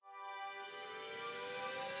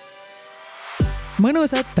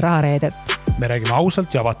mõnusat rahareedet. Me räägime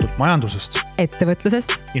ausalt ja avatult majandusest,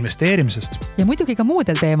 ettevõtlusest, investeerimisest ja muidugi ka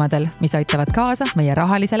muudel teemadel, mis aitavad kaasa meie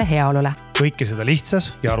rahalisele heaolule. Kõike seda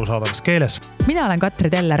lihtsas ja arusaadavas keeles. Mina olen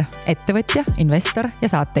Katri Teller, ettevõtja, investor ja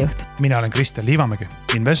saatejuht. Mina olen Kristjan Liivamägi,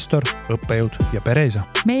 investor, õppejõud ja pereisa.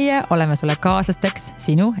 Meie oleme sulle kaaslasteks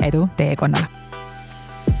sinu edu teekonnal.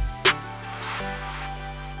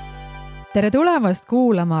 Tere tulemast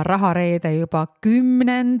kuulama Rahareede juba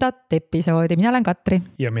 10. episoodi. Mina olen Katri.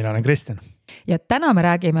 Ja mina olen Kristjan. Ja täna me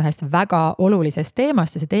räägime ühest väga olulisest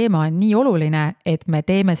teemast ja see teema on nii oluline, et me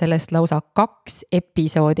teeme sellest lausa 2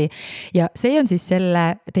 episoodi. Ja see on siis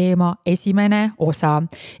selle teema esimene osa.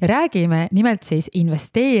 Ja räägime nimelt siis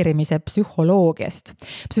investeerimise psühholoogiast.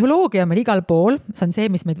 Psühholoogia on meil igal pool. See on see,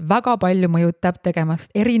 mis meid väga palju mõjutab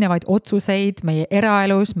tegemaks erinevaid otsuseid meie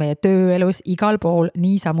eraelus, meie tööelus, igal pool,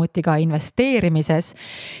 niisamuti ka investeerimises.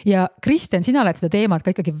 Ja Kristjan, sina oled seda teemat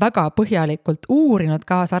ka ikkagi väga põhjalikult uurinud,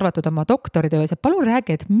 kaasa arvatud oma doktoritöös ja palun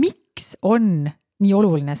räägi, et miks on nii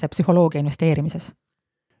oluline see psühholoogia investeerimises?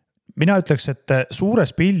 Mina ütleks, et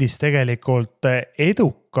suures pildis tegelikult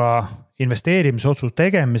eduka investeerimisotsus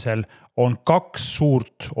tegemisel on 2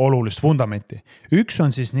 suurt olulist vundamenti. Üks on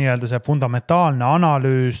siis nii-öelda see fundamentaalne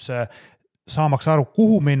analüüs, saamaks aru,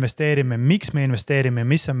 kuhu me investeerime, miks me investeerime,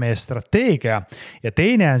 mis on meie strateegia ja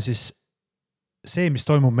teine on siis see, mis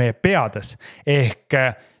toimub meie peades ehk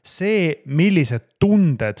see, millised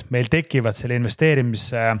tunded meil tekivad selle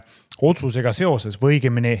investeerimise otsusega seoses või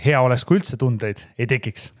õigemini hea oleks, kui üldse tundeid ei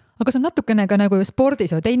tekiks. Aga see on natukene ka nagu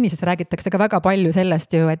spordis või tennises räägitakse ka väga palju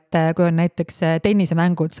sellest ju, et kui on näiteks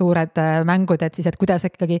tennisemängud, suured mängud, et siis, et kuidas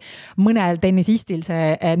ikkagi mõnel tennisistil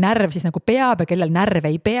see närv siis nagu peab ja kellel närv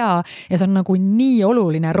ei pea ja see on nagu nii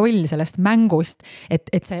oluline roll sellest mängust,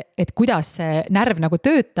 et kuidas see närv nagu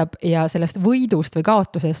töötab ja sellest võidust või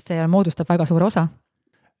kaotusest see moodustab väga suure osa.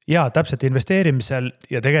 Ja täpselt investeerimisel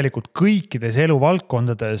ja tegelikult kõikides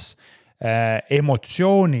eluvaldkondades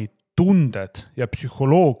emotsioonid, tunded ja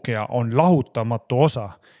psühholoogia on lahutamatu osa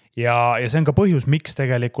ja see on ka põhjus, miks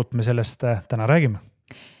tegelikult me sellest täna räägime.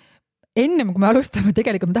 Enne kui me alustame,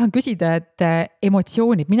 tegelikult ma tahan küsida, et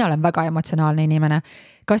emotsioonid, mina olen väga emotsionaalne inimene.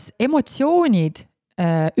 Kas emotsioonid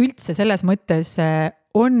üldse selles mõttes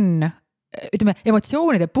on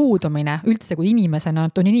emotsioonide puudumine üldse kui inimesena,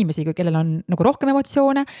 on inimesi, kellel on nagu rohkem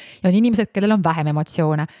emotsioone ja on inimesed, kellel on vähem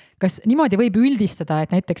emotsioone. Kas niimoodi võib üldistada,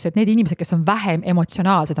 et näiteks et need inimesed, kes on vähem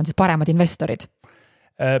emotsionaalsed, on siis paremad investorid?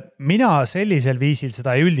 Mina sellisel viisil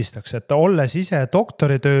seda ei üldistaks, et olles ise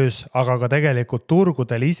doktoritöös, aga ka tegelikult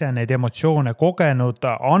turgudel ise neid emotsioone kogenud,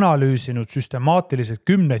 analüüsinud süstemaatiliselt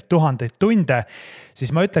 10 000 tunde,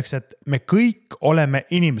 siis ma ütleks, et me kõik oleme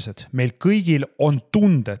inimesed. Meil kõigil on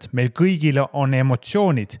tunded, meil kõigil on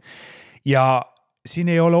emotsioonid ja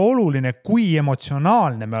siin ei ole oluline, kui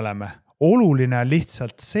emotsionaalne me oleme. Oluline on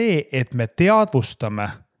lihtsalt see, et me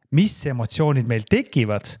teadvustame, mis emotsioonid meil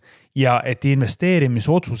tekivad ja et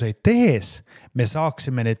investeerimisotsuseid tehes me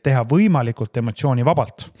saaksime neid teha võimalikult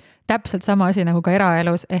emotsioonivabalt. Täpselt sama asi nagu ka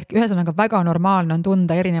eraelus, ehk ühesõnaga väga normaalne on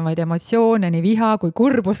tunda erinevaid emotsioone, nii viha kui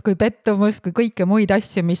kurbus, kui pettumus, kui kõike muid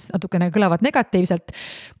asju, mis natukene kõlavad negatiivselt.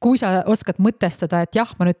 Kui sa oskad mõtestada, et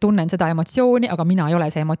jah, ma nüüd tunnen seda emotsiooni, aga mina ei ole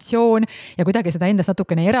see emotsioon ja kuidagi seda endast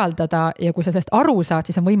natukene eraldada ja kui sa sellest aru saad,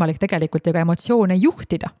 siis on võimalik tegelikult ju ka emotsioone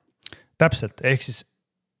juhtida. Täpselt, ehk siis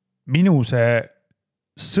minu see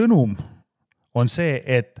sõnum on see,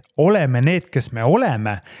 et oleme need, kes me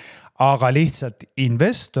oleme, aga lihtsalt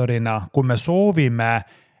investorina, kui me soovime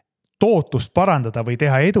tootlust parandada või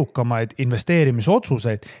teha edukamaid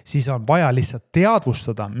investeerimisotsuseid, siis on vaja lihtsalt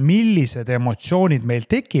teadvustada, millised emotsioonid meil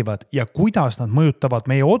tekivad ja kuidas nad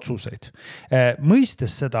mõjutavad meie otsuseid.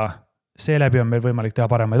 Mõistes seda, seeläbi on meil võimalik teha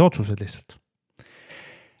paremaid otsuseid lihtsalt.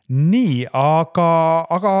 Nii,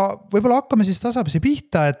 aga võib-olla hakkame siis tasapisi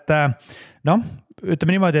pihta, et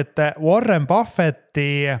ütleme niimoodi, et Warren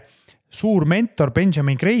Buffetti suur mentor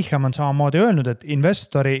Benjamin Graham on samamoodi öelnud, et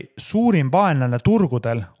investori suurim vaenlane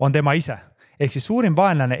turgudel on tema ise. Ehk siis suurim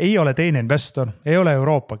vaenlane ei ole teine investor, ei ole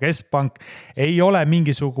Euroopa Keskpank, ei ole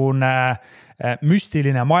mingisugune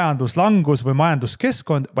müstiline majanduslangus või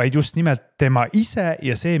majanduskeskkond, vaid just nimelt tema ise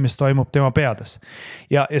ja see, mis toimub tema peades.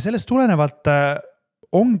 Ja sellest tulenevalt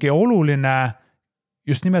ongi oluline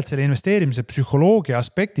just nimelt selle investeerimise psühholoogia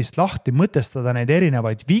aspektist lahti mõtestada neid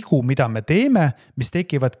erinevaid vigu, mida me teeme, mis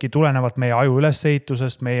tekivadki tulenevalt meie aju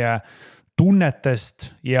ülesehitusest, meie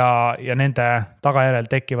tunnetest ja nende tagajärjel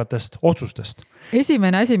tekkivatest otsustest.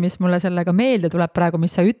 Esimene asi, mis mulle sellega meelde tuleb praegu,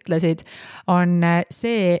 mis sa ütlesid, on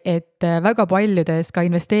see, et väga paljudes ka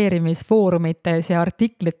investeerimisfoorumites ja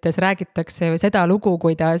artiklites räägitakse seda lugu,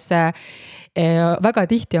 kuidas väga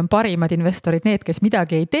tihti on parimad investorid need, kes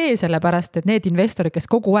midagi ei tee, sellepärast et need investorid, kes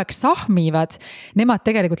kogu aeg sahmivad, nemad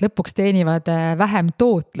tegelikult lõpuks teenivad vähem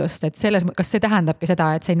tootlust, et kas see tähendabki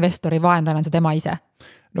seda, et see investori vaenlane on see tema ise?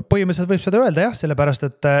 No põhimõtteliselt võib seda öelda jah, sellepärast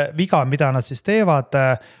et viga, mida nad siis teevad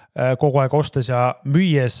kogu aeg ostes ja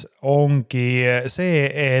müües, ongi see,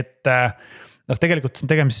 et tegelikult on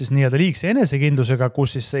tegemist siis nii-öelda liigse enesekindlusega,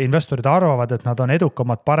 kus siis investorid arvavad, et nad on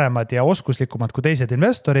edukamad, paremad ja oskuslikumad kui teised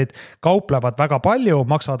investorid, kauplevad väga palju,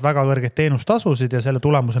 maksavad väga kõrgeid teenustasusid ja selle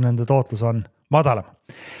tulemusena nende tootlus on madalam.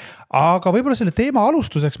 Aga võib-olla selle teema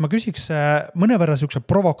alustuseks ma küsiks mõnevõrra sihukese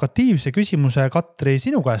provokatiivse küsimuse, Katri,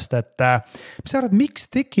 sinu käest, et mis sa arvad, miks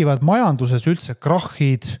tekivad majanduses üldse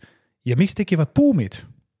krahhid ja miks tekivad buumid?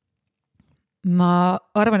 Ma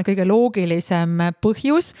arvan, et kõige loogilisem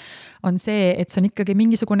põhjus on see, et see on ikkagi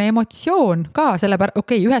mingisugune emotsioon ka,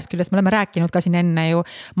 ühest küljest me oleme rääkinud ka siin enne ju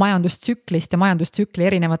majandustsüklist ja majandustsükli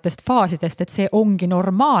erinevatest faasidest, et see ongi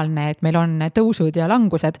normaalne, et meil on tõusud ja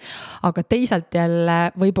langused, aga teisalt jälle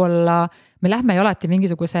võib-olla me lähme ju alati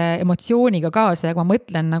mingisuguse emotsiooniga kaasa ja kui ma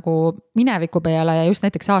mõtlen nagu mineviku peale ja just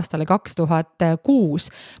näiteks aastale 2006,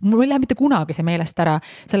 mul ei lähe mitte kunagi see meelest ära,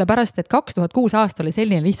 sellepärast et 2006 aasta oli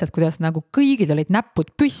selline lihtsalt, kuidas nagu kõigil olid näpud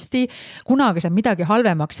püsti, kunagi saab midagi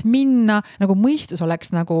halvemaks minna, nagu mõistus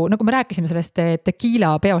oleks nagu me rääkisime sellest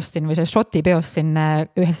tequila peost siin või selle šoti peost siin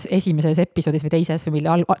ühes esimeses episoodis või teises või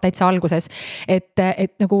täitsa alguses, et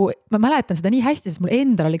nagu ma mäletan seda nii hästi, sest mul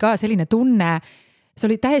endal oli ka selline tunne, see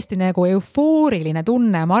oli täiesti nagu eufooriline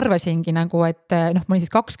tunne, ma arvasingi nagu, et ma olin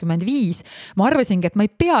siis 25, ma arvasingi, et ma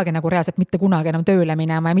ei peagi nagu reaalselt mitte kunagi enam tööle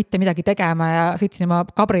minema ja mitte midagi tegema ja sõitsin oma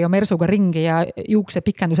Cabrio Mersuga ringi ja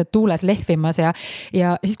juuksepikendused tuules lehvimas ja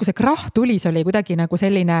siis, kui see krahh tuli, see oli kuidagi nagu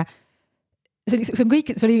selline, see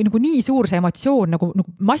oli nagu nii suur see emotsioon, nagu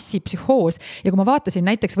massipsühhoos ja kui ma vaatasin,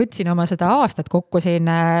 näiteks võtsin oma seda aastat kokku siin,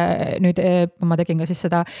 nüüd ma tegin ka siis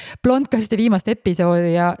seda podcasti viimast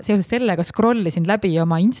episoodi ja seoses sellega scrollisin läbi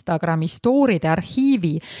oma Instagrami story'de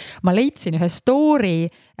arhiivi, ma leidsin ühe story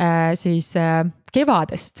siis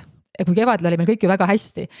kevadest. Ja kui kevadel oli meil kõik ju väga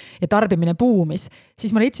hästi ja tarbimine buumis,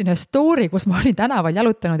 siis ma leidsin ühe story, kus ma olin tänaval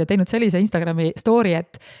jalutanud ja teinud sellise Instagrami story,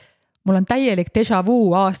 et mul on täielik déjà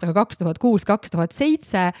vu aastaga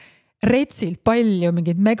 2006-2007, retsilt palju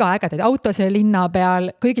mingeid megaägedaid autosid linna peal,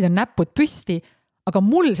 kõigil on näpud püsti, aga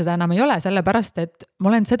mul seda enam ei ole, sellepärast, et ma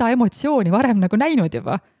olen seda emotsiooni varem nagu näinud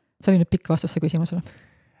juba. See oli nüüd pikk vastus see küsimusele.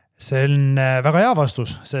 See on väga hea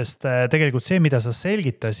vastus, sest tegelikult see, mida sa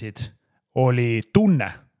selgitasid, oli tunne.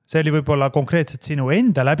 See oli võib-olla konkreetselt sinu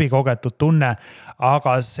enda läbikogetud tunne,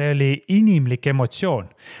 aga see oli inimlik emotsioon.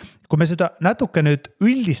 Kui me seda natuke nüüd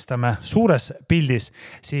üldistame suures pildis,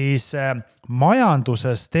 siis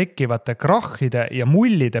majanduses tekkivate krahhide ja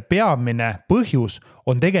mullide peamine põhjus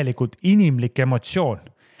on tegelikult inimlik emotsioon.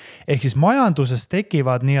 Ehk siis majanduses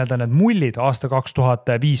tekivad nii-öelda need mullid aasta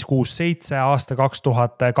 2005, 6, 7, aasta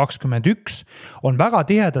 2021 on väga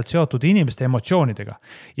tihedalt seotud inimeste emotsioonidega.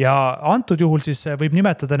 Ja antud juhul siis võib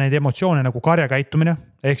nimetada neid emotsioone nagu karjakäitumine.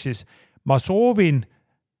 Ehk siis ma soovin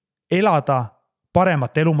elada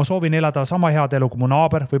paremat elu, ma soovin elada sama head elu kui mu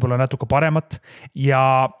naaber, võib-olla natuke paremat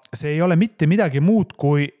ja see ei ole mitte midagi muud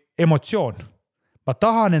kui emotsioon. Ma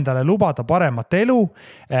tahan endale lubada paremat elu,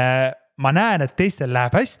 ma näen, et teistel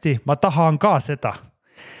läheb hästi, ma tahan ka seda.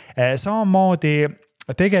 Samamoodi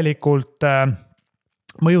tegelikult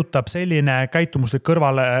mõjutab selline käitumuslik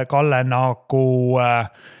kõrvalekalle nagu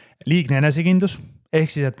liigne enesekindlus,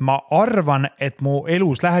 ehk siis, et ma arvan, et mu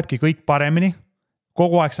elus lähebki kõik paremini,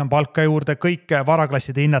 kogu aeg saan palka juurde, kõik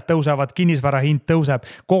varaklasside hinnad tõusevad, kinnisvara hind tõuseb,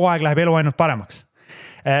 kogu aeg läheb elu ainult paremaks.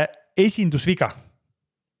 Esindusviga.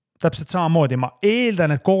 Täpselt samamoodi, ma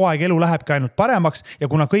eeldan, et kogu aeg elu lähebki ainult paremaks ja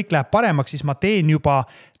kuna kõik läheb paremaks, siis ma teen juba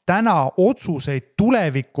täna otsuseid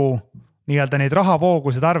tuleviku nii-öelda neid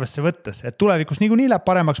rahavoogusid arvesse võttes, et tulevikus niikuinii läheb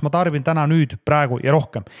paremaks, ma tarbin täna nüüd, praegu ja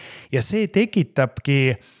rohkem. Ja see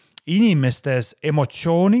tekitabki inimestes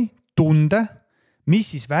emotsiooni, tunde,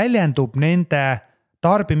 mis siis väljendub nende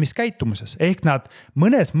tarbimiskäitumises. Ehk nad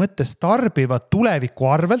mõnes mõttes tarbivad tuleviku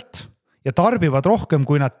arvelt ja tarbivad rohkem,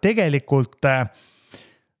 kui nad tegelikult,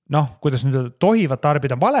 kuidas nüüd tohivad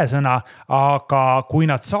tarbida vale sõna, aga kui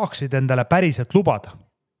nad saaksid endale päriselt lubada.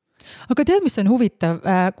 Aga tead, mis on huvitav,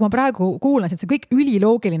 kui ma praegu kuulan, et see kõik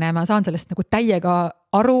üliloogiline ja ma saan sellest nagu täiega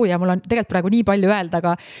aru ja mul on tegelikult praegu nii palju öelda,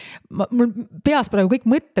 aga mul peas praegu kõik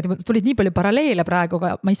mõtted, tulid nii palju paralleele praegu,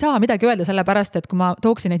 aga ma ei saa midagi öelda sellepärast, et kui ma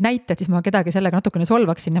tooksin neid näiteid, siis ma kedagi sellega natukene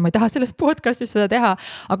solvaksin ja ma ei taha selles podcastis seda teha,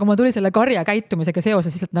 aga ma tuli selle karja käitumisega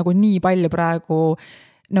seoses lihtsalt nagu nii palju praegu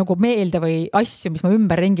nagu meelde või asju, mis ma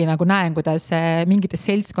ümberringi nagu näen, kuidas mingites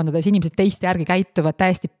seltskondades inimesed teiste järgi käituvad,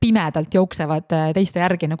 täiesti pimedalt jooksevad teiste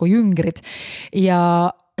järgi nagu jüngrid. Ja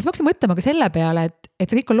siis ma hakkasin mõtlema ka selle peale, et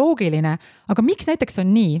see kõik on loogiline, aga miks näiteks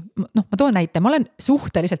on nii? Ma toon näite, ma olen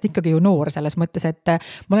suhteliselt ikkagi ju noor selles mõttes, et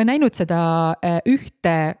ma olen näinud seda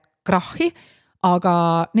ühte krahhi, aga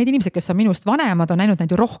need inimesed, kes on minust vanemad, on näinud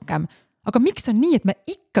neid ju rohkem. Aga miks on nii, et me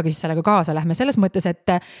ikkagi sellega kaasa lähme? Selles mõttes,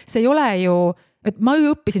 et see ei ole ju et ma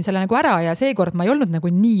õppisin selle nagu ära ja seekord ma ei olnud nagu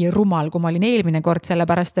nii rumal, kui ma olin eelmine kord,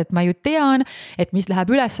 sellepärast, et ma ju tean, et mis läheb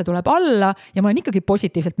üles, tuleb alla ja ma olen ikkagi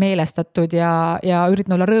positiivselt meelestatud ja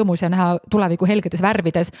üritan olla rõõmus ja näha tuleviku helgetes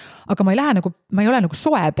värvides, aga ma ei ole nagu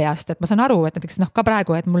soe peast, et ma saan aru, et näiteks ka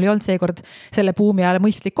praegu, et mul ei olnud seekord selle buumi ajal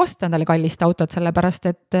mõistlik osta endale kallist autot, sellepärast,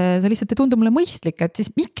 et see lihtsalt ei tundu mulle mõistlik, et siis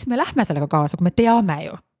miks me lähme sellega kaasa, kui me teame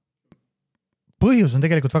ju? Põhjus on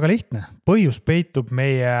tegelikult väga lihtne. Põhjus peitub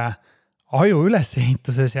meie aju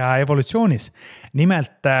ülesehituses ja evolutsioonis.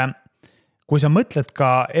 Nimelt, kui sa mõtled ka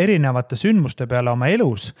erinevate sündmuste peale oma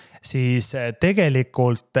elus, siis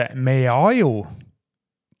tegelikult meie aju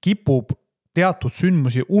kipub teatud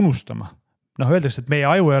sündmusi unustama. Öeldakse, et meie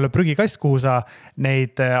aju ei ole prügikast, kuhu sa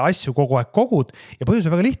neid asju kogu aeg kogud ja põhjus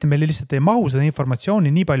on väga lihtne, meil lihtsalt ei mahu seda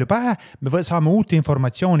informatsiooni nii palju pähe, me saame uut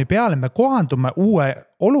informatsiooni peale, me kohandume uue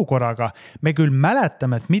olukorraga, me küll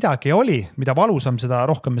mäletame, et midagi oli, mida valusam, seda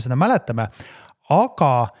rohkem me seda mäletame,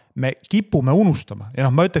 aga me kipume unustama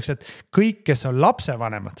ja ma ütleks, et kõik, kes on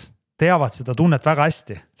lapsevanemad, teavad seda tunnet väga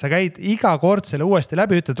hästi. Sa käid iga kord selle uuesti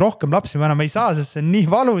läbi, ütled rohkem lapsi ma enam ei saa, sest see on nii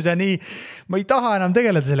valus ja nii, ma ei taha enam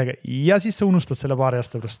tegeleda sellega ja siis sa unustad selle paari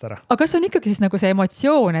aasta pärast ära. Aga kas on ikkagi siis nagu see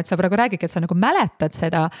emotsioon, et sa praegu räägid, et sa nagu mäletad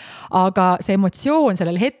seda, aga see emotsioon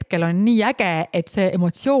sellel hetkel on nii äge, et see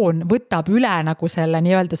emotsioon võtab üle nagu selle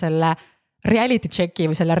nii-öelda selle reality checki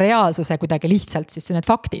või selle reaalsuse kuidagi lihtsalt siis need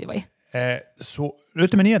faktid või?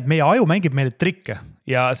 Ütleme nii, et meie aju mängib meile trikke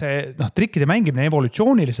ja see trikkide mängimine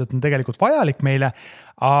evolutsiooniliselt on tegelikult vajalik meile,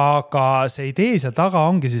 aga see idee seal taga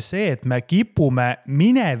ongi siis see, et me kipume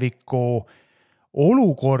mineviku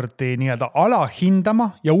olukordi nii-öelda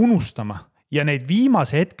alahindama ja unustama ja neid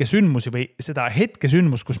viimase hetke sündmusi või seda hetke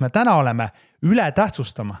sündmust, kus me täna oleme, üle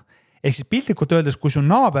tähtsustama. Ehk siis piltlikult öeldes, kui su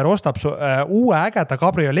naaber ostab uue ägeda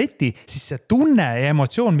kabrioleti, siis see tunne ja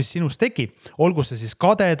emotsioon, mis sinus tekib, olgu see siis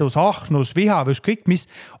kadedus, ahnus, viha või ükskõik mis,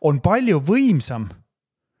 on palju võimsam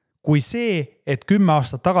kui see, et 10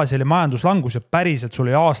 aastat tagasi oli majanduslangus ja päriselt sul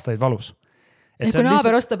oli aastaid valus. Kui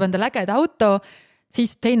naaber ostab endale ägeda auto,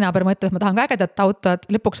 siis teine naaber mõtleb, et ma tahan ka ägedat autot,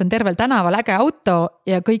 lõpuks on tervel tänaval äge auto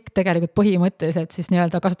ja kõik tegelikult põhimõtteliselt siis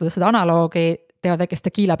nii-öelda kasutades seda analoogi teevad väikest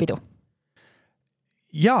tekiilapidu.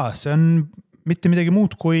 Ja see on mitte midagi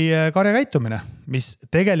muud kui karjakäitumine, mis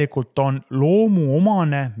tegelikult on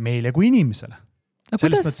loomuomane meile kui inimesele.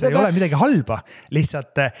 Sellest mõttes ei ole midagi halba,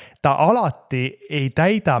 lihtsalt ta alati ei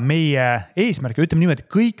täida meie eesmärki. Ütleme niimoodi,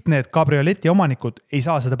 kõik need kabrioleti omanikud ei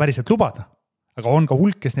saa seda päriselt lubada, aga on ka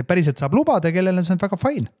hulk, kes neid päriselt saab lubada, kellel on see väga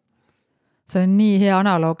fine. See on nii hea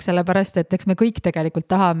analoog, sellepärast, et eks me kõik tegelikult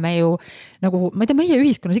tahame ju nagu, ma ei tea, meie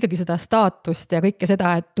ühiskonnas ikkagi seda staatust ja kõike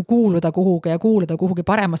seda, et kuuluda kuhugi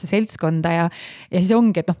paremasse seltskonda ja siis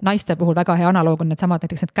ongi, et naiste puhul väga hea analoog on need samad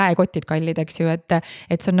näiteks need käekotid kallid, eks ju,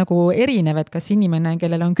 et see on nagu erinev, et kas inimene,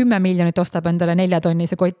 kellel on 10 miljonit, ostab endale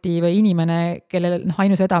 4-tonnise koti või inimene, kellel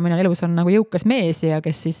ainus vedamine elus on nagu jõukas mees ja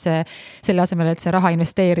kes siis selle asemel, et see raha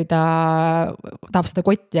investeerida, tahab seda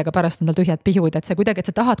kotti, aga pärast on tal tühjad pihud, et see kuidagi,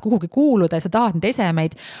 et sa tahad kuhugi kuuluda sa tahad neid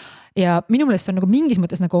esemeid ja minu meelest see on nagu mingis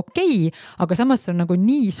mõttes nagu okei, aga samas see on nagu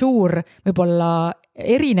nii suur võib-olla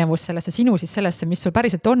erinevus sellesse sinu siis sellesse, mis sul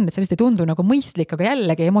päriselt on, et sellist ei tundu nagu mõistlik, aga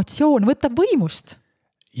jällegi emotsioon võtab võimust.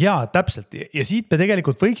 Jaa, täpselt. Ja siit me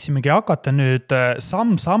tegelikult võiksimegi hakata nüüd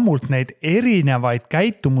samm-sammult neid erinevaid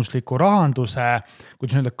käitumusliku rahanduse,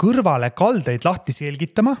 kuidas öelda, kõrvale kaldeid lahti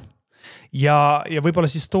selgitama. Ja võib-olla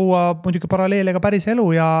siis tuua muidugi paralleele ka päris elu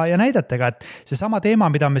ja näidetega, et see sama teema,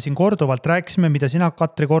 mida me siin korduvalt rääkisime, mida sina,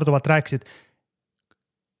 Katri, korduvalt rääkisid,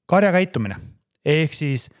 karjakäitumine. Ehk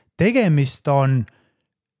siis tegemist on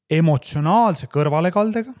emotsionaalse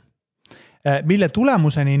kõrvalekaldega, mille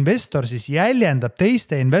tulemuseni investor siis jäljendab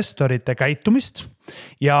teiste investorite käitumist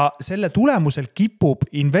ja selle tulemusel kipub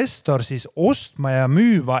investor siis ostma ja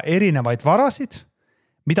müüva erinevaid varasid,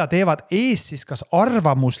 mida teevad ees siis kas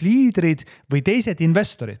arvamusliidrid või teised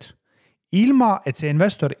investorid. ilma et see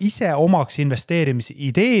investor ise omaks investeerimise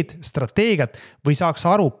ideed, strateegiat või saaks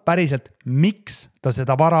aru päriselt, miks ta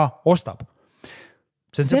seda vara ostab.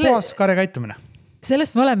 See on see puhas karjakäitumine.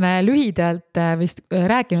 Sellest me oleme lühidalt vist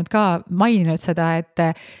rääkinud ka, maininud seda, et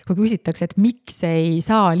kui küsitakse, et miks ei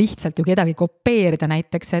saa lihtsalt ju kedagi kopeerida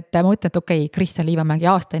näiteks, et ma mõtlen, et okei, Kristjan Liivamägi,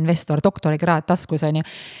 aasta investor, doktorikraad taskus on ju.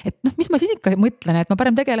 Et mis ma siin ikka mõtlen, et ma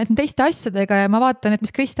parem tegelen siin teiste asjadega ja ma vaatan, et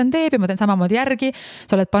mis Kristjan teeb ja ma teen samamoodi järgi.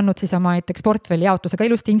 Sa oled pannud siis oma näiteks portfelli jaotusega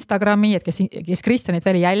ilusti Instagrami, et kes Kristjanit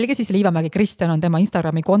veel ei jälgi, siis Liivamägi Kristjan on tema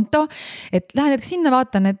Instagrami konto. Et lähen näiteks sinna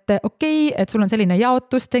vaatan, et okei, et sul on selline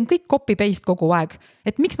jaotus, teen kõik copy-paste kogu aeg.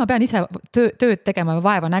 Et miks ma pean ise tööd tegema või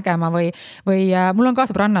vaeva nägema või mul on ka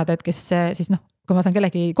sõbrannad, et kes siis kui ma saan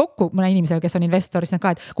kellegi kokku mõne inimesega, kes on investor, siis nad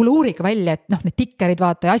ka, et kuule uurige välja, et need tikkerid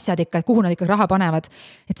vaata ja asjad ikka, et kuhu nad ikka raha panevad.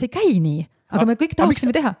 Et see ei käi nii, aga me kõik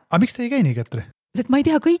tahaksime teha. Aga miks te ei käi nii, Katri? Sest ma ei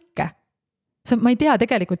tea kõike. Ma ei tea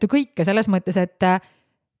tegelikult ju kõike selles mõttes, et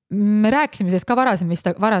me rääkisime sellest ka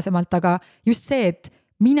varasemalt, aga just see, et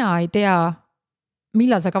mina ei tea,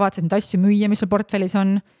 millal sa kavatsed neid asju müüa, mis sul portfellis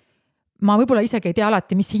on. Ma võib-olla isegi ei tea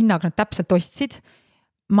alati, mis hinnag nad täpselt ostsid.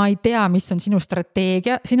 Ma ei tea, mis on sinu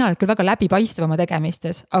strateegia. Sina oled küll väga läbipaistev oma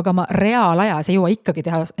tegemistes, aga ma reaalajas ei jõua ikkagi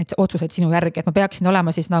teha neid otsuseid sinu järgi, et ma peaksin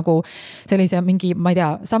olema siis nagu sellise mingi, ma ei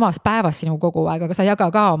tea, samas päevas sinu kogu aeg, aga sa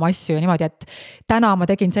jaga ka oma asju ja niimoodi, et täna ma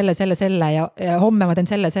tegin selle ja homme ma teen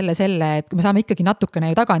selle, et kui me saame ikkagi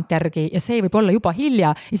natukene ju tagant järgi ja see võib olla juba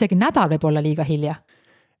hilja, isegi nädal võib olla liiga hilja.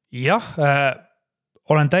 Jah,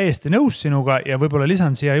 olen täiesti nõus sinuga ja võib-olla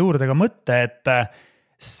lisan siia juurde ka mõtte, et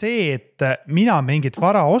see, et mina mingit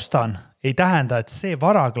vara ostan, ei tähenda, et see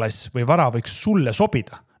varaklass või vara võiks sulle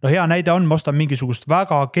sobida. No hea näide on, ma ostan mingisugust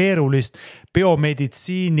väga keerulist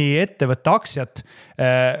biomeditsiini ettevõtte aktsiat.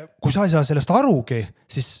 Kui sa ei saa sellest arugi,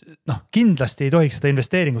 siis kindlasti ei tohiks seda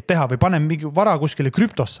investeeringut teha või panen mingi vara kuskile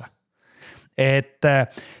krüptosse. Et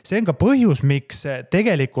see on ka põhjus, miks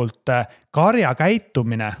tegelikult karja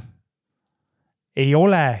käitumine ei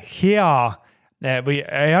ole hea või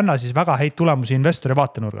ei anna siis väga häid tulemusi investori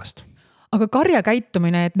vaatenurgast. Aga karja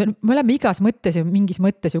käitumine, et me oleme mingis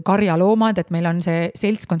mõttes ju karjaloomad, et meil on see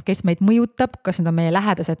seltskond, kes meid mõjutab, kas need on meie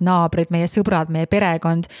lähedased naabrid, meie sõbrad, meie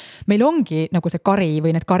perekond. Meil ongi nagu see kari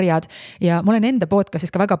või need karjad ja ma olen enda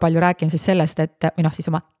podcastis ka väga palju rääkinud siis sellest, et siis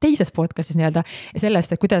oma teises podcastis nii-öelda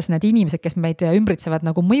sellest, et kuidas need inimesed, kes meid ümbritsevad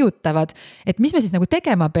nagu mõjutavad, et mis me siis nagu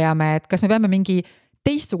tegema peame, et kas me peame mingi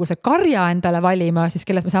teistsuguse karja endale valima, siis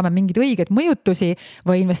kellelt me saame mingid õiged mõjutusi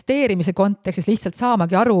või investeerimise kontekstis lihtsalt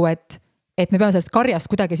saamagi aru, et me peame sellest karjast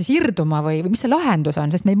kuidagi siis irduma või mis see lahendus on,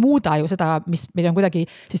 sest me ei muuda ju seda, mis meil on kuidagi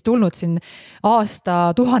siis tulnud siin aasta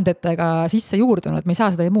tuhandetega sisse juurdunud, me ei saa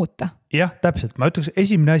seda ju muuta. Jah, täpselt. Ma ütleks,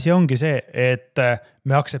 esimene asi ongi see, et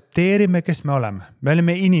me aktsepteerime, kes me oleme. Me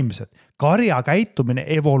oleme inimesed. Karja käitumine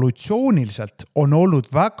evolutsiooniliselt on olnud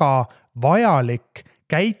väga vajalik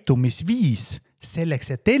käitumisviis selleks,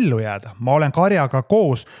 et ellu jääda. Ma olen karjaga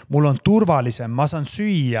koos, mul on turvalisem, ma saan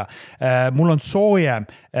süüa, mul on soojem,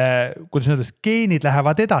 kuidas öeldes, geenid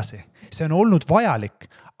lähevad edasi. See on olnud vajalik,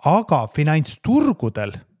 aga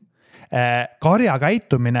finantsturgudel karja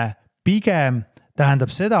käitumine pigem tähendab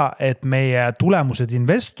seda, et meie tulemused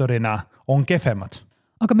investorina on kehvemad.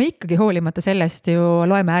 Aga me ikkagi hoolimata sellest ju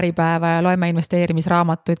loeme Äripäeva ja loeme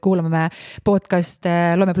investeerimisraamatuid, kuulame podcaste,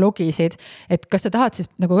 loeme blogisid, et kas sa tahad siis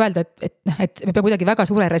nagu öelda, et me peame kuidagi väga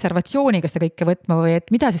suure reservatsiooniga seda kõike võtma või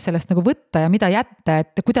et mida siis sellest nagu võtta ja mida jätta,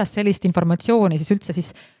 et kuidas sellist informatsiooni siis üldse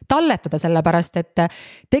siis talletada sellepärast, et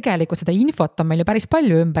tegelikult seda infot on meil ju päris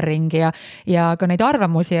palju ümberringi ja ka neid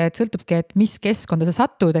arvamusi, et sõltubki, et mis keskkonda sa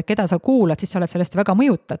satud, et keda sa kuulad, siis sa oled sellest väga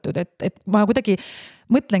mõjutatud, et ma kuidagi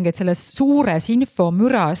mõtlengi, et selles suures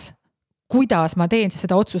infomüras, kuidas ma teen siis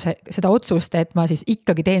seda otsust, et ma siis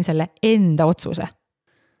ikkagi teen selle enda otsuse.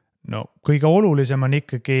 No kõige olulisem on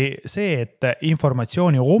ikkagi see, et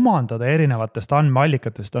informatsiooni omandada erinevatest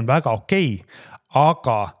andmeallikatest on väga okei,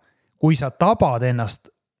 aga kui sa tabad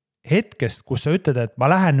ennast hetkest, kus sa ütled, et ma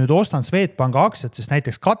lähen nüüd ostan Swedbanka aktsiat, sest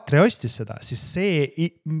näiteks Katri ostis seda, siis see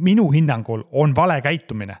minu hinnangul on vale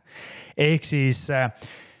käitumine. Ehk siis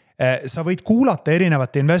sa võid kuulata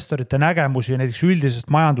erinevate investorite nägemusi näiteks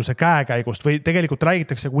üldisest majanduse käekäigust või tegelikult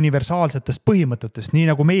räägitakse universaalsetest põhimõtetest,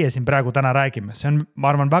 nii nagu meie siin praegu täna räägime. See on,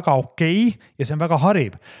 ma arvan, väga okei ja see on väga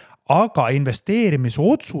hariv. Aga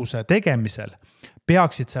investeerimisotsuse tegemisel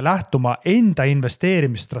peaksid sa lähtuma enda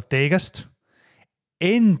investeerimisstrateegiast,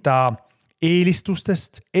 enda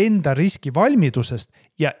eelistustest, enda riskivalmidusest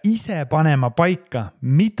ja ise panema paika,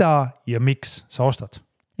 mida ja miks sa ostad.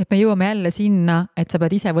 et me jõuame jälle sinna, et sa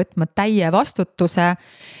pead ise võtma täie vastutuse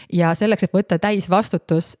ja selleks, et võtta täis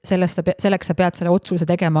vastutus, selleks sa pead selle otsuse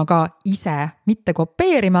tegema ka ise, mitte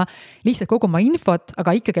kopeerima, lihtsalt koguma infot,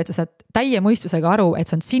 aga ikkagi, et sa saad täie mõistusega aru, et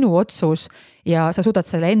see on sinu otsus ja sa suudad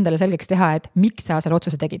selle endale selgeks teha, et miks sa selle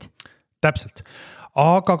otsuse tegid. Täpselt.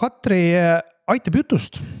 Aga Katri aitab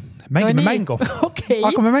jutust. Mängime mängu. Okay.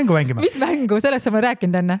 Hakkame mängu mängima. Mis mängu? Sellest sa mulle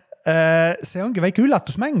rääkinud enne? See ongi väike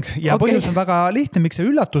üllatusmäng ja põhjus on väga lihtne, miks see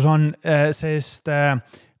üllatus on, sest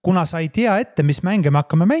kuna sa ei tea ette, mis mänge me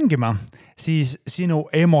hakkame mängima, siis sinu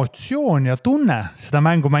emotsioon ja tunne seda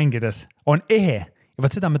mängu mängides on ehe. Ja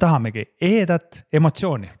võt seda me tahamegi, ehedat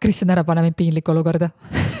emotsiooni. Kristjan, ära pane mind piinlikku olukorda.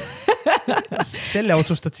 Selle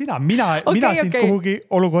otsustad sina, mina sind kuhugi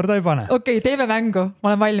olukorda ei pane. Okei, teeme mängu,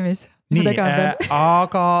 ma olen valmis. Nii,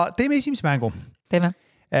 aga teeme esimese mängu. Teeme.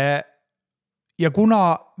 Ja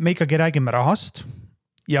kuna me ikkagi räägime rahast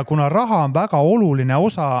ja kuna raha on väga oluline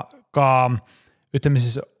osa ka, ütleme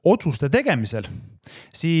siis, otsuste tegemisel,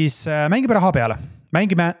 siis mängime raha peale.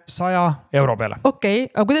 Mängime 100 euro peale. Okei,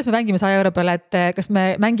 aga kuidas me mängime 100 euro peale, et kas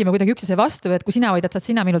me mängime kuidagi üksteise vastu, et kui sina võidad, saad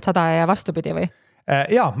sina minult 100 ja vastupidi või?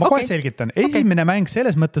 Jaa, ma kohe selgitan. Esimene mäng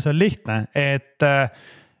selles mõttes on lihtne, et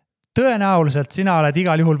tõenäoliselt sina oled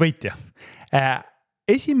igal juhul võitja.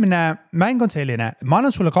 Esimene mäng on selline, ma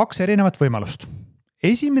annan sulle 2 erinevat võimalust.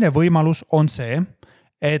 Esimene võimalus on see,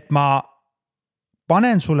 et ma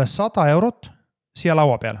panen sulle 100 eurot siia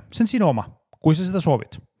laua peale. See on sinu oma, kui sa seda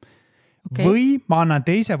soovid. Okay. Või ma annan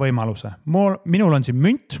teise võimaluse. Minul on siin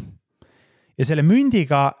münt ja selle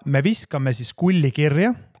mündiga me viskame siis kulli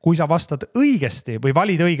kirja. Kui sa vastad õigesti või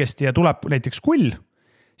valid õigesti ja tuleb näiteks kull,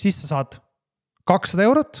 siis sa saad 200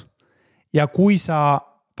 eurot ja kui sa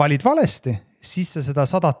valid valesti, siis sa seda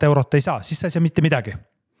 100 eurot ei saa, siis sa ei saa mitte midagi.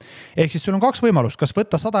 Ehk siis sul on 2 võimalust, kas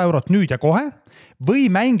võtta 100 eurot nüüd ja kohe või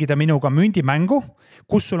mängida minuga mündimängu,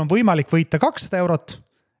 kus sul on võimalik võita 200 eurot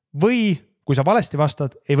või kui sa valesti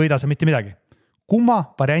vastad, ei võida sa mitte midagi. Kumma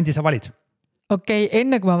variandi sa valid? Okei,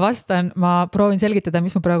 enne kui ma vastan, ma proovin selgitada,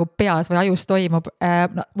 mis mu praegu peas või ajus toimub.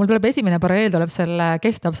 Mul tuleb esimene paralleel, tuleb selle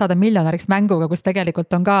kes tahab saada miljonäriks mänguga, kus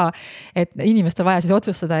tegelikult on ka, et inimestel vaja siis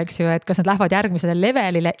otsustada, eks ju, et kas nad lähevad järgmisele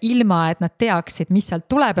levelile ilma, et nad teaksid, mis sealt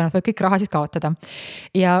tuleb ja nad võivad kõik raha siis kaotada.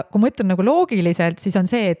 Ja kui ma ütlen nagu loogiliselt, siis on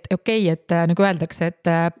see, et okei, et nagu öeldakse,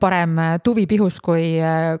 et parem tuvi pihus kui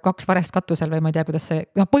 2 varest katusel või ma ei tea, kuidas see,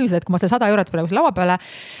 põhimõtteliselt, kui ma selle 100 eurot praegu laua peale,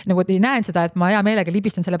 nagu näen seda, et ma hea meelega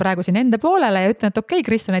libistan selle praegu siin enda poolele ja ütlen, et okei,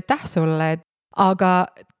 Kristjan, aitäh sulle, aga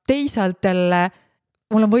teisalt jälle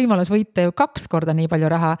mul on võimalus võita ju 2 korda nii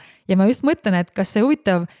palju raha ja ma just mõtlen, et kas see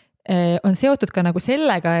huvitav on seotud ka nagu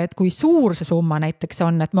sellega, et kui suur see summa näiteks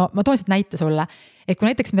on, et ma toon siit näite sulle, et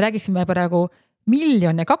kui näiteks me räägiksime praegu 1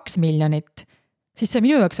 000 000 ja 2 miljonit, siis see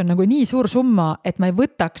minu jaoks on nagu nii suur summa, et ma ei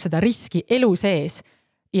võtaks seda riski elu sees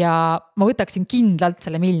ja ma võtaksin kindlalt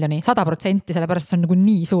selle 1 miljoni, 100%, sellepärast see on nagu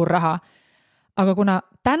nii suur raha. Aga kuna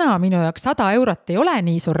täna minu jaoks 100 eurot ei ole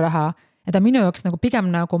nii suur raha, ja ta minu jaoks nagu pigem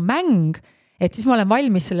nagu mäng, et siis ma olen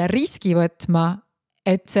valmis selle riski võtma,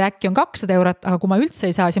 et see äkki on 200 eurot, aga kui ma üldse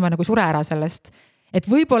ei saa, siis ma nagu sure ära sellest. Et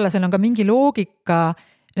võib-olla seal on ka mingi loogika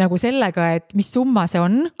nagu sellega, et mis summa see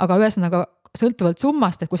on, aga ühesõnaga sõltuvalt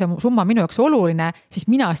summast, et kui see summa minu jaoks oluline, siis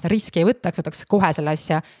mina seda riski ei võtaks kohe selle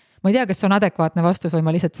asja. Ma ei tea, kas see on adekvaatne vastus või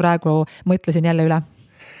ma lihtsalt praegu mõtlesin jälle üle.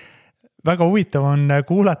 Väga huvitav on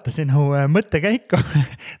kuulata sinu mõttekäiku.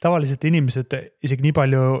 Tavaliselt inimesed isegi nii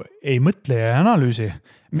palju ei mõtle ja analüüsi,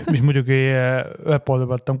 mis muidugi ühe poole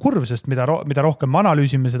pealt on kurv, sest mida rohkem me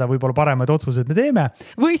analüüsime, seda võib-olla paremaid otsused me teeme.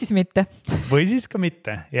 Või siis mitte. Või siis ka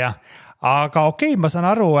mitte, jah. Aga okei, ma saan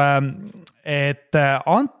aru, et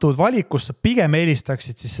antud valikus sa pigem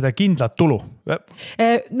eelistaksid siis seda kindlat tulu.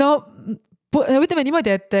 No ütleme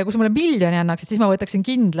niimoodi, et kui sa mulle 1 miljoni annaksid, siis ma võtaksin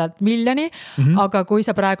kindlalt 1 miljoni, aga kui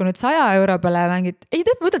sa praegu nüüd 100 euro peale mängid, ei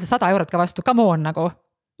ma võtan see 100 eurot ka vastu, come on nagu.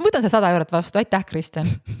 Ma võtan see 100 eurot vastu, aitäh Kristjan.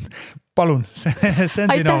 Palun, see on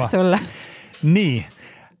sinu aitäh oma. Sulle. Nii,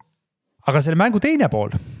 aga selle mängu teine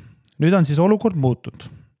pool, nüüd on siis olukord muutunud.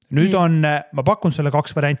 Nüüd on, ma pakun selle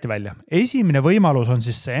 2 varianti välja. Esimene võimalus on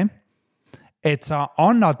siis see, et sa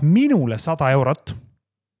annad minule 100 eurot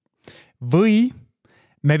või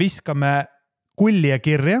me viskame kulli ja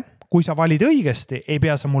kirja, kui sa valid õigesti, ei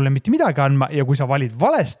pea sa mulle mitte midagi andma ja kui sa valid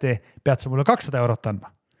valesti, pead sa mulle 200 eurot andma.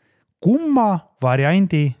 Kumma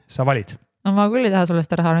variandi sa valid? No ma küll ei taha sulle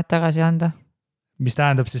seda raha nüüd tagasi anda. Mis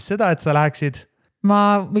tähendab siis seda, et sa läheksid? Ma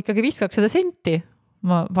ikkagi viskaks seda senti.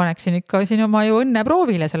 Ma paneksin ikka siin oma ju õnne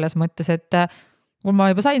proovile selles mõttes, et kui ma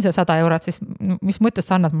juba sain selle 100 eurot, siis mis mõttes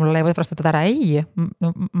sa annad mulle ja võtad võtad ära? Ei,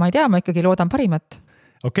 ma ei tea, ma ikkagi loodan parimat.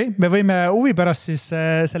 Okei, me võime huvi pärast siis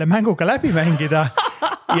selle mänguga läbi mängida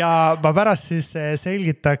ja ma pärast siis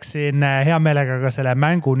selgitaksin hea meelega ka selle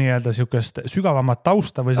mängu nii-öelda sihukest sügavamat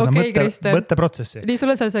tausta või seda mõtteprotsessi. Nii,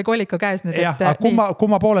 sul on seal see kolika käes nüüd. Jah, aga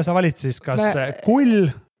kumma poole sa valid siis, kas kull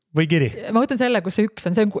või kiri? Ma võtan selle, kus see üks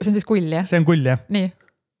on, see on siis kull, jah? See on kull, jah. Nii.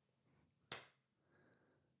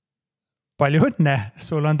 Palju õnne,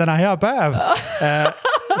 sul on täna hea päev.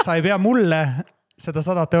 Sa ei pea mulle seda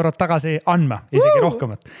 100 eurot tagasi andma, isegi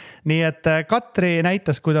rohkemat. Nii et Katri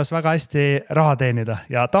näitas, kuidas väga hästi raha teenida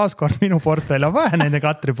ja taaskord minu portfell on vähenenud ja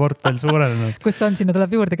Katri portfell suurenenud. Kus on, sinna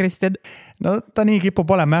tuleb juurde, Kristjan? No ta nii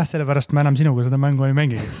kipub olema, sellepärast ma enam sinuga seda mängu ei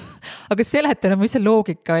mängigi. Aga seletanud, mis see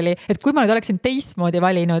loogika oli, et kui ma nüüd oleksin teistmoodi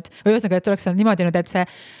valinud või ühesõnaga, et oleks niimoodi nüüd, et see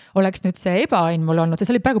oleks nüüd see ebaõnn mul olnud,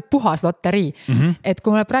 see oli praegu puhas loterii. Et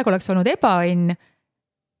kui mul praegu oleks olnud ebaõnn,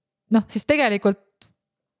 siis tegelikult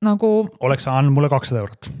nagu... Oleks sa andnud mulle 200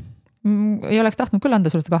 eurot? Ei oleks tahtnud küll anda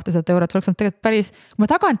sulle 200 eurot, see oleks olnud tegelikult päris... Kui ma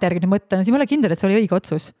tagantjärgi mõtlen, siis ma olen kindel, et see oli õige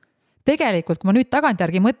otsus. Tegelikult, kui ma nüüd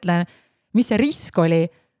tagantjärgi mõtlen, mis see risk oli,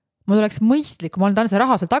 mul oleks mõistlik, kui ma olen see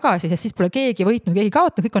raha sul tagasi, sest siis pole keegi võitnud, keegi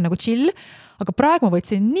kaotanud, kõik on nagu chill. Aga praegu ma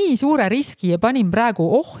võtsin nii suure riski ja panin praegu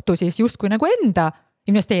ohtu siis justkui nagu enda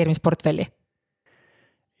investeerimisportfelli.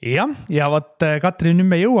 Jah, ja võt Katri, nüüd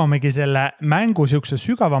me jõuamegi selle mängu sihukese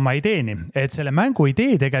sügavama ideeni, et selle mängu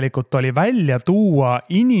idee tegelikult oli välja tuua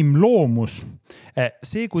inimloomus.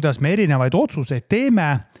 See, kuidas me erinevaid otsuseid teeme,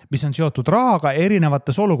 mis on seotud rahaga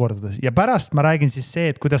erinevates olukordades ja pärast ma räägin siis see,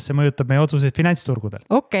 et kuidas see mõjutab meie otsuseid finantsturgudel.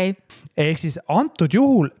 Okay. Ehk siis antud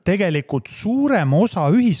juhul tegelikult suurem osa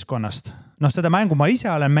ühiskonnast, seda mängu ma ise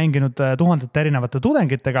olen mänginud tuhandete erinevate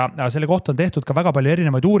tudengitega, aga selle kohta on tehtud ka väga palju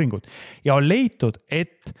erinevaid uuringuid ja on leitud,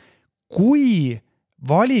 et kui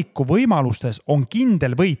valiku võimalustes on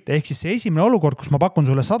kindel võit, ehk siis see esimene olukord, kus ma pakun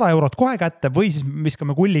sulle 100 eurot kohe kätte või siis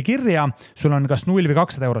viskame kulli kirja, sul on kas 0 või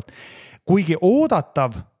 200 eurot. Kuigi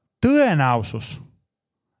oodatav tõenäosus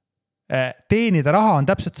teenida raha on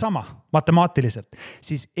täpselt sama matemaatiliselt,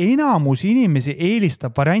 siis enamus inimesi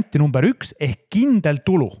eelistab varianti number 1 ehk kindel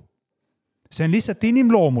tulu. See on lihtsalt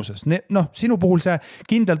inimloomuses. Sinu puhul see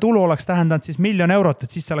kindel tulu oleks tähendanud siis 1 000 000 eurot,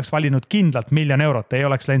 et siis sa oleks valinud kindlalt 1 000 000 eurot, ei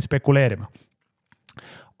oleks läinud spekuleerima.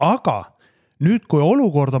 Aga nüüd, kui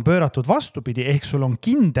olukord on pööratud vastupidi, ehk sul on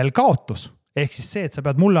kindel kaotus, ehk siis see, et sa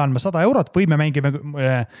pead mulle andma 100 eurot või me mängime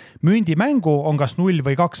mündimängu, on kas 0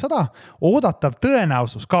 või 200, oodatav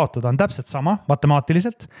tõenäosus kaotada on täpselt sama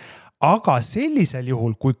matemaatiliselt. Aga sellisel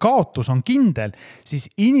juhul, kui kaotus on kindel, siis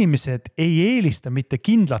inimesed ei eelista mitte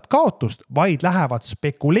kindlat kaotust, vaid lähevad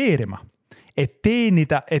spekuleerima, et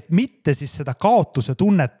teenida, et mitte siis seda kaotuse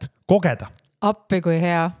tunnet kogeda. Appi kui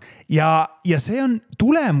hea. Ja see on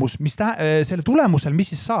tulemus, selle tulemusel,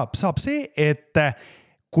 mis siis saab? Saab see, et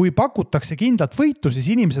kui pakutakse kindlat võitu, siis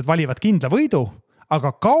inimesed valivad kindla võidu,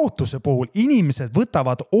 aga kaotuse puhul inimesed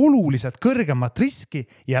võtavad oluliselt kõrgemat riski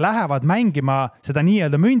ja lähevad mängima seda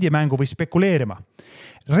nii-öelda mündimängu või spekuleerima.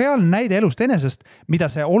 Reaalne näide elust enesest, mida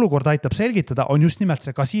see olukord aitab selgitada, on just nimelt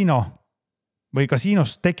see kasiino või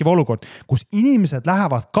kasiinos tekkiv olukord, kus inimesed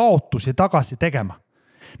lähevad kaotusi tagasi tegema.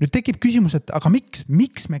 Nüüd tekib küsimus, et aga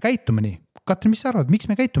miks me käitume nii? Katri, mis sa arvad, miks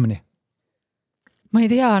me käitume nii? Ma ei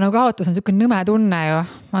tea, kaotus on selline nõme tunne ju.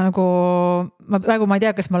 Ma ei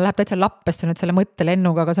tea, kas ma läheb täitsa lappesse nüüd selle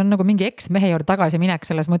mõttelennuga, aga see on nagu mingi eksmehe juurde tagasi minek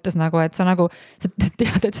selles mõttes sa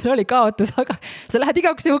tead, et seal oli kaotus, aga sa lähed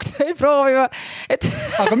igaks juhuks veel proovima.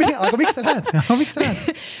 Aga miks sa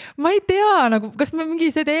lähed? Ma ei tea, kas me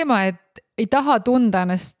mingi see teema, et ei taha tunda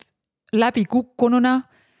ennast läbi kukkununa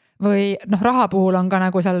või raha puhul on ka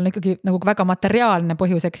seal ikkagi väga materiaalne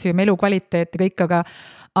põhjus, eks ju, elu kvaliteet ja kõik,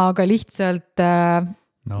 aga lihtsalt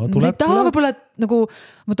ma ei taha võib-olla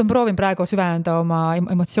ma proovin praegu süveneda oma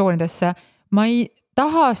emotsioonidesse. Ma ei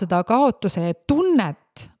taha seda kaotuse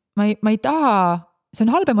tunnet. Ma ei taha, see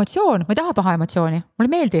on halb emotsioon, ma ei taha paha emotsiooni. Mulle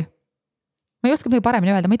ei meeldi. Ma ei oska midagi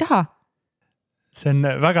paremini öelda, ma ei taha. See on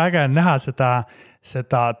väga äge näha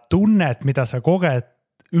seda tunnet, mida sa koged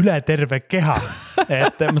üle terve keha.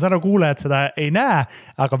 Et ma saan kuulajad seda ei näe,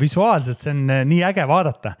 aga visuaalselt see on nii äge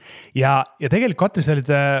vaadata. Ja tegelikult, Katri, sa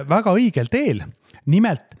olid väga õigel teel.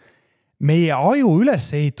 Nimelt, meie aju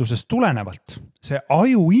ülesehitusest tulenevalt, see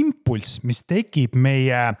aju impulss, mis tekib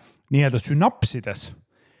meie nii-öelda sünapsides,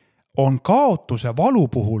 on kaotuse valu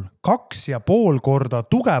puhul 2,5 korda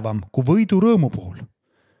tugevam kui võidu rõõmu puhul.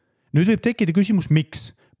 Nüüd võib tekkida küsimus,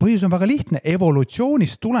 miks? Põhjus on väga lihtne,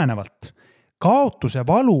 evolutsioonist tulenevalt. Kaotuse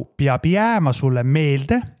valu peab jääma sulle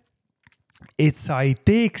meelde, et sa ei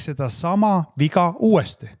teeks seda sama viga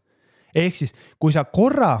uuesti. Ehk siis, kui sa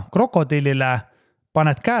korra krokodillile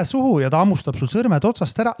paned käe suhu ja ta ammustab sul sõrmed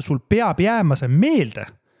otsast ära, sul peab jääma see meelde,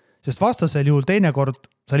 sest vastasel juhul teinekord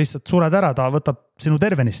sa lihtsalt sured ära, ta võtab sinu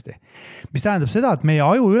tervenisti. Mis tähendab seda, et meie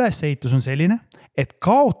aju ülesehitus on selline, et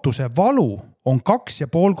kaotuse valu on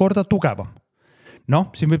 2,5 korda tugevam.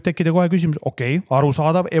 Siin võib tekkida kohe küsimus,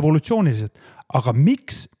 arusaadav evolutsiooniliselt, aga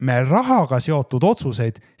miks me rahaga seotud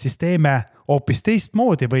otsuseid siis teeme hoopis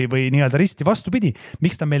teistmoodi või nii-öelda risti vastupidi?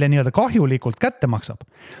 Miks ta meile nii-öelda kahjulikult kätte maksab?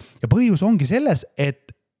 Ja põhjus ongi selles,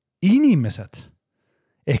 et inimesed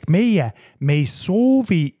ehk me ei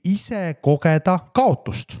soovi ise kogeda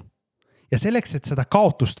kaotust. Ja selleks, et seda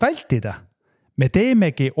kaotust vältida, me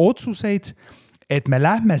teemegi otsuseid, et me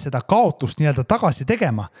lähme seda kaotust nii-öelda tagasi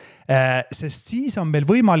tegema, sest siis on meil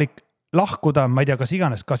võimalik lahkuda, ma ei tea, kas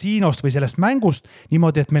iganes kasiinost või sellest mängust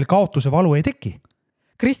niimoodi, et meil kaotuse valu ei teki.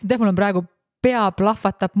 Kristjan, mul on praegu pea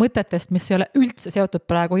plahvatab mõtetest, mis ei ole üldse seotud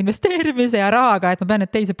praegu investeerimise ja rahaga, et ma pean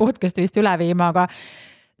need teise podcasti vist üle viima, aga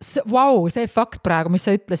see fakt praegu, mis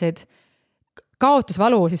sa ütlesid,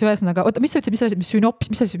 kaotusvalu siis ühesõnaga, mis sa ütlesid, mis sünops,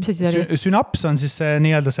 mis asi oli? Sünaps on siis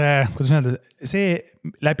nii-öelda see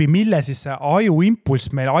läbi mille siis see aju impulss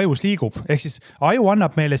meil ajus liigub. Ehk siis aju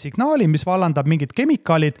annab meile signaali, mis vallandab mingid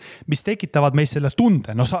kemikaalid, mis tekitavad meis selle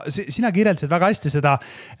tunde. Sina kirjeldasid väga hästi seda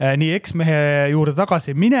nii eksmehe juurde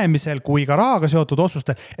tagasi minemisel kui ka rahaga seotud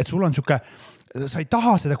otsustel, et sul on siuke, sa ei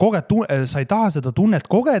taha seda tunnet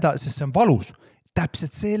kogeda, sest see on valus.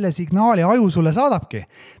 Täpselt selle signaali aju sulle saadabki.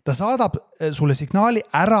 Ta saadab sulle signaali,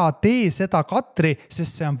 ära tee seda Katri,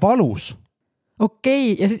 sest see on valus.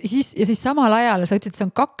 Ja siis samal ajal sa ütlesid, et see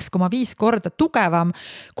on 2,5 korda tugevam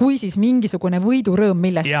kui siis mingisugune võidurõõm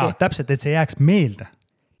millestki. Jaa, täpselt, et see jääks meelde.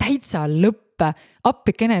 Täitsa lõpp.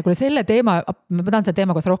 Appikene, kui selle teema, ma tahan selle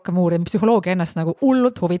teema kohta rohkem uurida, psühholoogia ennast nagu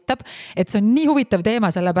hullult huvitab, et see on nii huvitav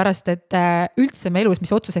teema, sellepärast, et üldse me elus,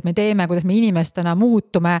 mis otsused me teeme, kuidas me inimestena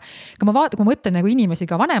muutume. Kui ma mõtlen nagu inimesi,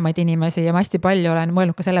 ka vanemaid inimesi ja ma hästi palju olen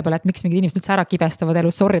mõelnud ka selle peale, et miks mingid inimesed üldse ära kibestavad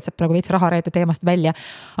elus, sorry, et saab praegu veits raha reeta teemast välja.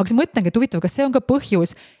 Aga siis mõtlengi, et huvitav, kas see on ka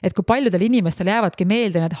põhjus, et kui paljudel inimestel jäävadki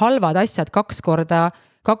meelde need halvad asjad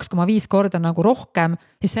 2,5 korda nagu rohkem,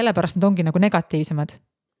 siis sellepärast need ongi nagu negatiivsemad.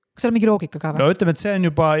 Kas seal on mingi loogika ka või? Ütleme, et see on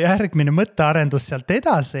juba järgmine mõttearendus sealt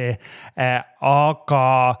edasi, aga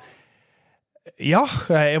jah,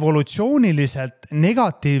 evolutsiooniliselt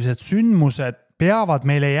negatiivsed sündmused peavad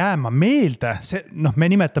meile jääma meelde,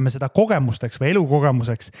 me nimetame seda kogemusteks või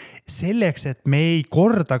elukogemuseks, selleks, et me ei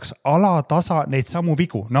kordaks alatasa neid samu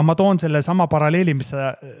vigu. Ma toon selle sama paralleeli,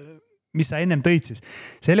 mis sa ennem tõid siis.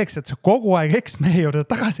 Selleks, et sa kogu aeg eksmehe juurde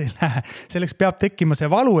tagasi ei lähe, selleks peab tekkima see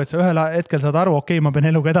valu, et sa ühel hetkel saad aru, ma pean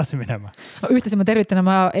eluga edasi minema. Ühtlasi ma tervitan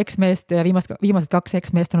oma eksmeest ja viimased 2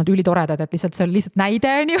 eksmeest on üli toredad, et lihtsalt see on lihtsalt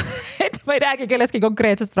näide, on ju, et ma ei räägi kellestki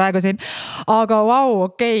konkreetsest praegu siin. Aga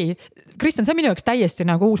Kristjan, see on minu jaoks täiesti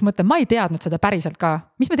nagu uus mõte, ma ei teadnud seda päriselt ka.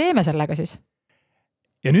 Mis me teeme sellega siis?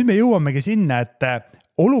 Ja nüüd me jõuamegi sinna, et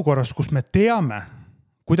olukorras, kus me teame,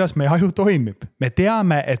 kuidas meie aju toimib. Me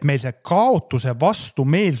teame, et meil see kaotuse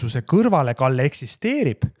vastumeelsuse kõrvalekalle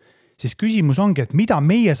eksisteerib, siis küsimus ongi, et mida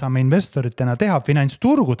meie saame investoritena teha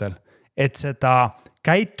finantsturgudel, et seda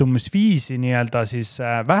käitumisviisi nii-öelda siis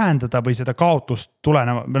vähendada või seda kaotust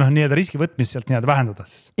tulenema, nii-öelda riskivõtmist sealt nii-öelda vähendada.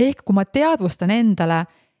 Ehk kui ma teadvustan endale,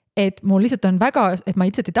 et mul lihtsalt on et ma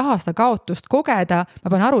lihtsalt ei taha seda kaotust kogeda, ma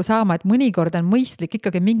pean aru saama, et mõnikord on mõistlik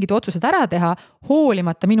ikkagi mingid otsused ära teha,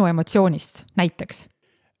 hoolimata minu emotsioonist näiteks.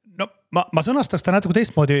 Ma sõnastaks ta natuke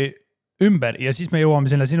teistmoodi ümber ja siis me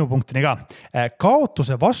jõuame sinna sinu punktini ka.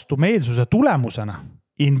 Kaotuse vastumeelsuse tulemusena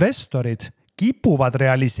investorid kipuvad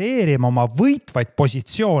realiseerima oma võitvaid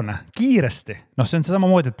positsioone kiiresti. See on see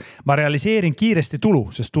samamoodi, et ma realiseerin kiiresti tulu,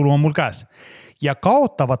 sest tulu on mul käes. Ja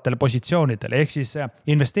kaotavatel positsioonidel, ehk siis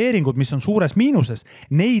investeeringud, mis on suures miinuses,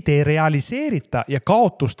 neid ei realiseerita ja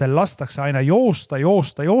kaotustel lastakse aina joosta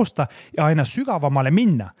ja aina sügavamale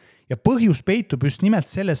minna. Ja põhjus peitub just nimelt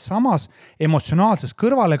selles samas emotsionaalses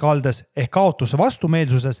kõrvalekaldes ehk kaotuse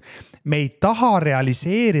vastumeelsuses. Me ei taha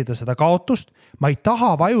realiseerida seda kaotust, ma ei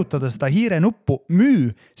taha vajutada seda hiirenuppu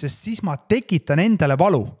müü, sest siis ma tekitan endale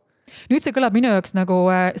valu. Nüüd see kõlab minu jaoks nagu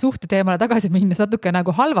suhteteemale tagasi minnes natuke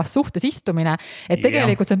nagu halvas suhtes istumine, et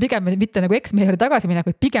tegelikult see on pigem mitte nagu eksmehe juurde tagasi minna,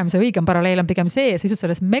 kuid pigem see õigem paralleel on pigem see, et sa istud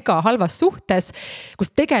selles mega halvas suhtes,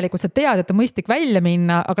 kus tegelikult sa tead, et on mõistlik välja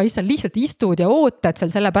minna, aga sa lihtsalt istud ja ootad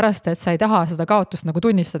seal sellepärast, et sa ei taha seda kaotust nagu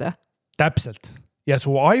tunnistada. Täpselt. Ja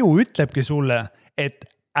su aju ütlebki sulle, et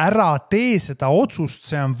ära tee seda otsust,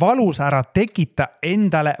 see on valus, ära tekita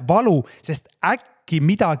endale valu, sest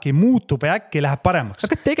midagi muutub või äkki läheb paremaks.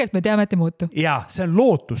 Aga tegelikult me teame, et ei muutu. Jaa, see on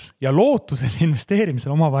lootus ja lootusel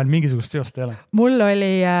investeerimisel omavahel mingisugust seost ei ole. Mul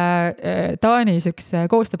oli Taanis üks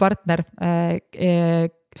koostööpartner,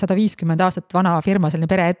 150 aastat vana firma, selline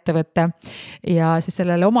pereettevõtte ja siis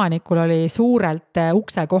sellele omanikul oli suurelt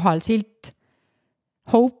ukse kohal silt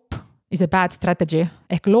hope is a bad strategy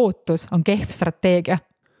ehk lootus on kehv strateegia.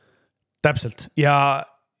 Täpselt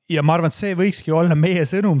ja ma arvan, et see võikski olla meie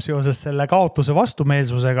sõnum seoses selle kaotuse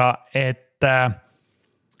vastumeelsusega, et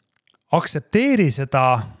aktsepteeri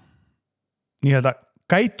seda nii-öelda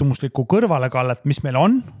käitumuslikku kõrvalekallet, mis meil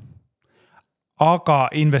on, aga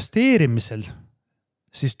investeerimisel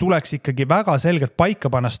siis tuleks ikkagi väga selgelt paika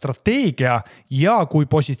panna strateegia ja kui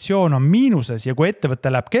positsioon on miinuses ja kui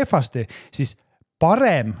ettevõte läheb kehvasti, siis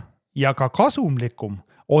parem ja ka kasumlikum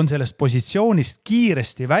on sellest positsioonist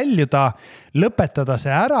kiiresti väljuda, lõpetada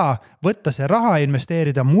see ära, võtta see raha,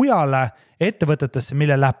 investeerida mujale ettevõtetesse,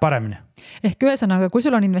 millel läheb paremini. Ehk ühesõnaga, kui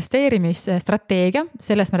sul on investeerimisstrateegia,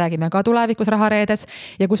 sellest me räägime ka tulevikus rahareedes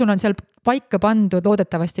ja kui sul on seal paika pandud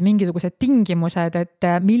loodetavasti mingisugused tingimused, et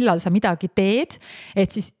millal sa midagi teed,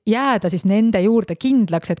 et siis jääda siis nende juurde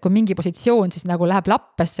kindlaks, et kui mingi positsioon siis nagu läheb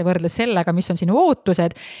lappesse võrreldes sellega, mis on sinu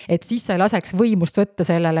ootused, et siis sa ei laseks võimust võtta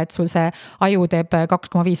sellele, et sul see aju teeb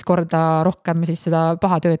 2,5 korda rohkem siis seda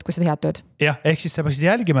paha tööd, kui seda head tööd. Jah, ehk siis sa peaksid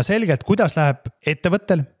jälgima selgelt, kuidas läheb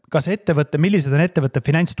ettevõttel, kas ettevõtte, millised on ettevõtte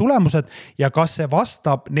finantstulemused ja kas see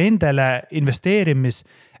vastab nendele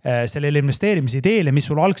sellele investeerimisideele, mis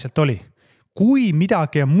sul algselt oli. Kui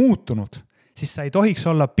midagi on muutunud, siis sa ei tohiks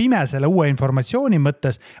olla pime selle uue informatsiooni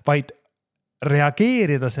mõttes, vaid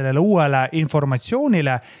reageerida sellele uuele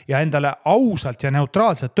informatsioonile ja endale ausalt ja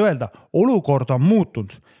neutraalselt öelda, olukord on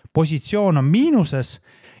muutunud, positsioon on miinuses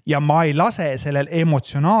ja ma ei lase sellel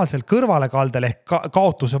emotsionaalsel kõrvalekaldel ehk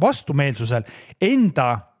kaotuse vastumeelsusel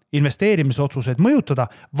enda investeerimisotsuseid mõjutada,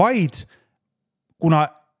 vaid kuna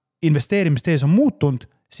investeerimistees on muutunud,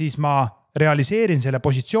 siis ma realiseerin selle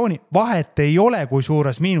positsiooni, vahet ei ole, kui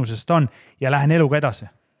suures miinusest on ja lähen eluga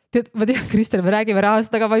edasi. Ma tean, Kristel, me räägime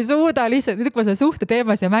rahast, aga ma ei suuda lihtsalt, nüüd kui ma selle suhte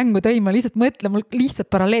teemas ja mängu tõin, ma lihtsalt mõtlen, mul lihtsalt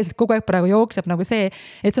paralleelselt kogu aeg praegu jookseb nagu see,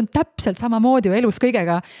 et see on täpselt samamoodi ju elus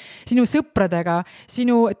kõigega, sinu sõpradega,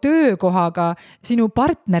 sinu töökohaga, sinu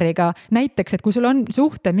partneriga, näiteks, et kui sul on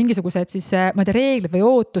suhte mingisugused siis reeglid või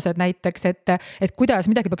ootused näiteks, et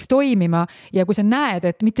kuidas midagi peaks toimima ja kui sa näed,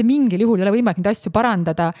 et mitte mingil juhul ei ole võimalik neid asju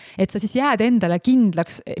parandada, et sa siis jääd endale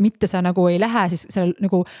kindlaks, mitte sa nagu ei lähe siis seal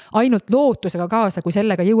nagu ainult lootusega kaasa, kui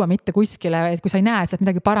sellega jõua mitte kuskile, et kui sa ei näe, et sealt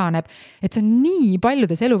midagi paraneb, et see on nii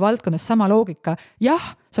paljudes eluvaldkondades sama loogika. Jah,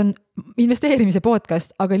 see on investeerimise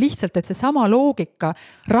podcast, aga lihtsalt, et see sama loogika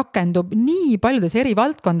rakendub nii paljudes eri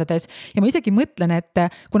valdkondades ja ma isegi mõtlen, et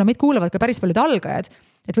kuna meid kuulavad ka päris paljud algajad,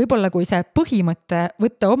 et võib-olla kui see põhimõte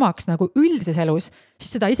võtta omaks nagu üldises elus,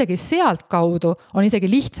 siis seda isegi sealt kaudu on isegi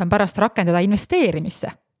lihtsam pärast rakendada investeerimisse.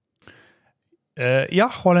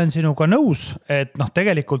 Jah, olen sinuga nõus, et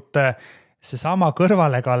tegelikult see sama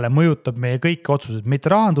kõrvalekalle mõjutab meie kõiki otsused, mitte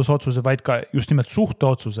rahandusotsused, vaid ka just nimelt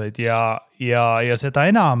suhteotsuseid ja seda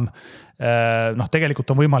enam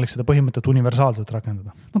tegelikult on võimalik seda põhimõtet universaalselt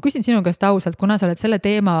rakendada. Ma küsin sinu käest ausalt, kuna sa oled selle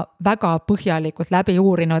teema väga põhjalikult läbi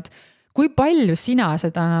uurinud, kui palju sina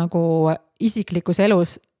seda nagu isiklikus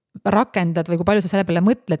elus rakendad või kui palju sa selle peale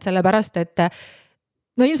mõtled, sellepärast, et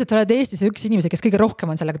no ilmselt sa oled Eestis üks inimesi, kes kõige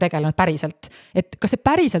rohkem on sellega tegelenud päriselt. Et kas see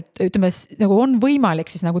päriselt, ütleme, nagu on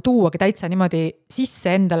võimalik siis nagu tuuagi täitsa niimoodi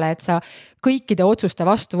sisse endale, et sa kõikide otsuste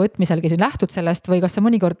vastuvõtmiselgi lähtud sellest või kas sa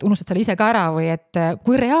mõnikord unustad selle ise ka ära või et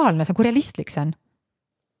kui reaalne see, kui realistlik see on?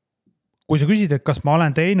 Kui sa küsid, et kas ma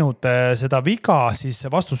olen teinud seda viga, siis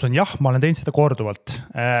vastus on jah, ma olen teinud seda korduvalt.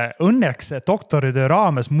 Õnneks doktoritöö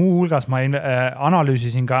raames muu hulgas ma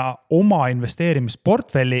analüüsisin ka oma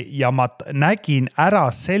investeerimisportfelli ja ma nägin ära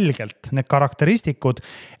selgelt need karakteristikud,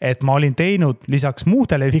 et ma olin teinud lisaks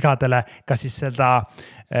muudele vigadele ka siis seda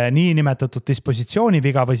niinimetatud dispositsiooni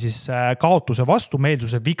viga või siis kaotuse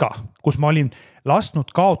vastumeelsuse viga, kus ma olin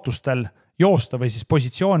lasknud kaotustel joosta või siis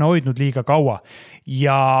positsioone hoidnud liiga kaua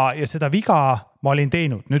ja seda viga ma olin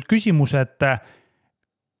teinud. Nüüd küsimus, et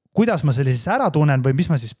kuidas ma selle siis ära tunnen või mis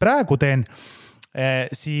ma siis praegu teen,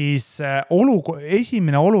 siis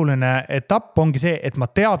esimene oluline etapp ongi see, et ma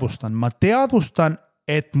teadvustan,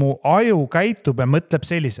 et mu aju käitub ja mõtleb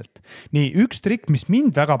selliselt. Nii, üks trikk, mis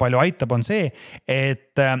mind väga palju aitab, on see,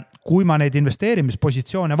 et kui ma neid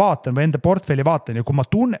investeerimispositsioone vaatan või enda portfelli vaatan ja kui ma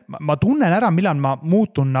tunnen ära, millal ma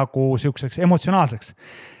muutun nagu siukseks emotsionaalseks.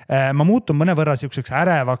 Ma muutun mõnevõrra siukseks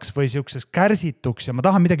ärevaks või siukseks kärsituks ja ma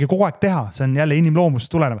tahan midagi kogu aeg teha. See on jälle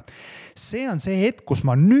inimloomusest tulenevat. See on see hetk, kus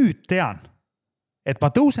ma nüüd tean, et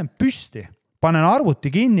ma tõusen püsti, panen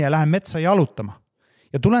arvuti kinni ja lähen metsa jalutama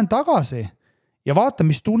ja tulen tagasi ja vaata,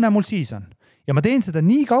 mis tunne mul siis on. Ja ma teen seda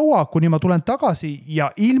nii kaua, kuni ma tulen tagasi ja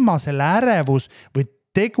ilma selle ärevus või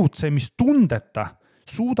tegutsemistundeta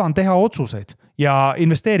suudan teha otsuseid ja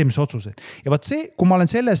investeerimisotsuseid. Ja vaat see, kui ma olen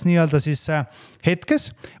selles nii-öelda siis hetkes,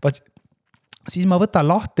 siis ma võtan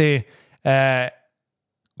lahti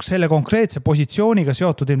selle konkreetse positsiooniga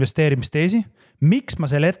seotud investeerimisteesi, miks ma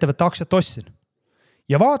selle ettevõtte aktsiat ostsin.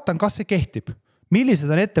 Ja vaatan, kas see kehtib, millised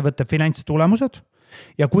on ettevõtte finantstulemused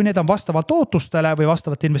ja kui need on vastavalt ootustele või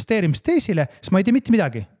vastavalt investeerimisteesile, siis ma ei tee mitte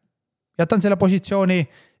midagi. Jätan selle positsiooni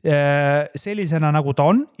sellisena, nagu ta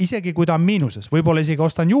on, isegi kui ta on miinuses. Võib-olla isegi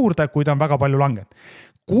ostan juurde, kui ta on väga palju langenud.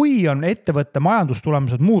 Kui on ettevõtte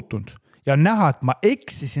majandustulemused muutunud ja on näha, et ma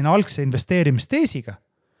eksisin algse investeerimisteesiga,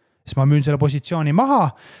 siis ma müün selle positsiooni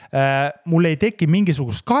maha, mul ei teki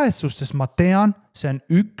mingisugust kahetsust, sest ma tean, see on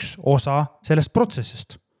üks osa sellest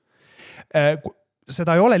protsessist.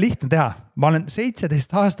 Seda ei ole lihtne teha. Ma olen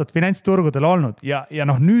 17 aastat finantsturgudel olnud ja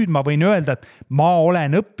nüüd ma võin öelda, et ma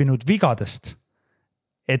olen õppinud vigadest,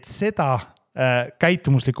 et seda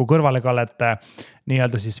käitumuslikku kõrvalekallet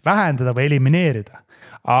nii-öelda siis vähendada või elimineerida.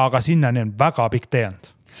 Aga sinna on väga pikk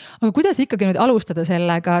teend. Aga kuidas ikkagi nüüd alustada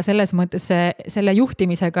sellega, selles mõttes selle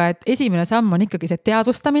juhtimisega, et esimene samm on ikkagi see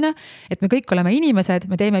teadvustamine, et me kõik oleme inimesed,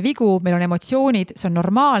 me teeme vigu, meil on emotsioonid, see on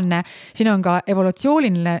normaalne, siin on ka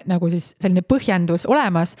evolutsiooniline nagu siis selline põhjendus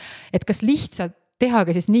olemas, et kas lihtsalt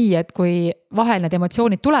tehagi siis nii, et kui vahel need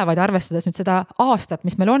emotsioonid tulevad ja arvestades nüüd seda aastat,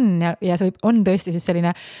 mis meil on ja see on tõesti siis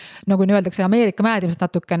selline, nagu öeldakse, Ameerika mäedimised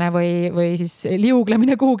natukene või siis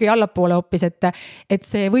liuglemine kuhugi allapoole hoopis, et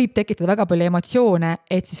see võib tekitada väga palju emotsioone,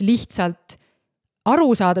 et siis lihtsalt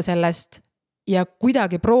aru saada sellest ja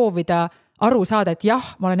kuidagi proovida aru saada, et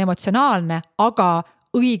jah, ma olen emotsionaalne, aga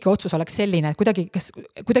õige otsus oleks selline, et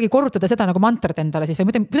kuidagi korrutada seda nagu mantrat endale siis või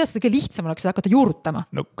mõtleme, kuidas seda kõige lihtsam oleks seda hakata juurutama?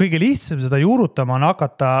 No kõige lihtsam seda juurutama on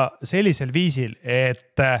hakata sellisel viisil,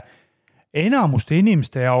 et enamuste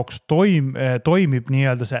inimeste jaoks toimib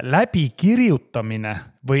nii-öelda see läbikirjutamine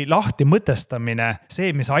või lahti mõtestamine,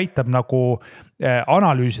 see, mis aitab nagu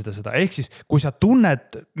analüüsida seda. Ehk siis, kui sa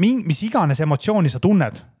tunned, mis iganes emotsiooni sa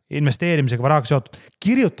tunned investeerimisega või rahaga seotud,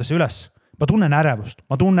 kirjuta see üles. Ma tunnen ärevust,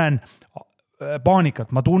 ma tunnen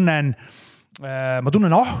paanikat, ma tunnen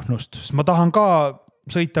ahnust, sest ma tahan ka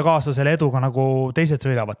sõita kaasa selle eduga, nagu teised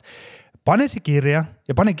sõidavad. Pane see kirja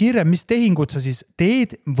ja pane kirja, mis tehingud sa siis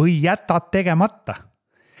teed või jätad tegemata.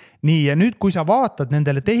 Nii, ja nüüd, kui sa vaatad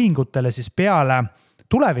nendele tehingutele siis peale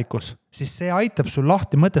tulevikus, siis see aitab sul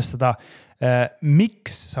lahti mõtestada,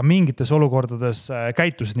 miks sa mingites olukordades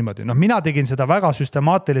käitusid niimoodi. Mina tegin seda väga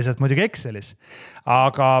süstemaatiliselt muidugi Excelis,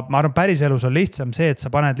 aga ma arvan, päris elus on lihtsam see, et sa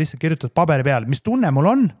paned lihtsalt kirjutad paberi peale, mis tunne mul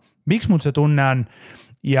on, miks mul see tunne on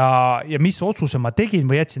ja mis otsuse ma tegin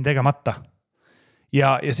või jätsin tegemata.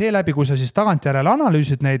 Ja seeläbi, kui sa siis tagantjärele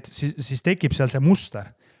analüüsid neid, siis tekib seal see muster.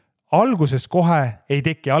 Alguses kohe ei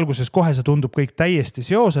teki, alguses kohe see tundub kõik täiesti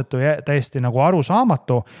seosetu ja täiesti nagu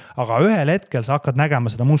arusaamatu, aga ühel hetkel sa hakkad nägema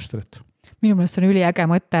seda mustrit. Minu meelest on üliäge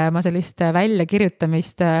mõte, ma sellist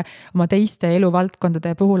väljakirjutamist oma teiste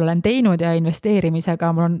eluvaldkondade puhul olen teinud ja investeerimisega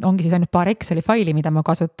mul ongi siis ainult paar Exceli faili, mida ma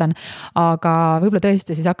kasutan, aga võib-olla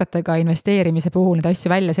tõesti siis hakata ka investeerimise puhul neid asju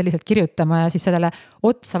välja selliselt kirjutama ja siis sellele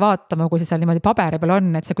otsa vaatama, kui see seal niimoodi paberi peal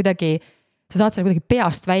on, et sa saad selle kuidagi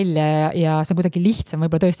peast välja ja see on kuidagi lihtsam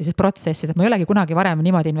võib-olla tõesti siis protsessid, et ma ei olegi kunagi varem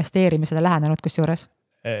niimoodi investeerimisele lähenenud kusjuures.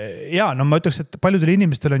 Ja, ma ütleks, et paljudel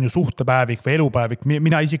inimestel on ju suhtepäevik või elupäevik.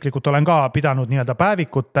 Mina isiklikult olen ka pidanud nii-öelda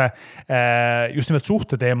päevikut just nimelt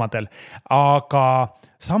suhteteemadel, aga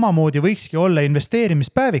samamoodi võikski olla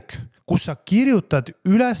investeerimispäevik, kus sa kirjutad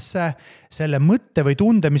üles selle mõtte või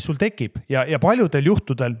tunde, mis sul tekib ja paljudel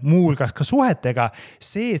juhtudel, muuhulgas ka suhetega,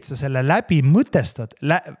 see, et sa selle läbi mõtestad,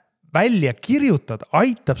 välja kirjutad,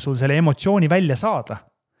 aitab sul selle emotsiooni välja saada.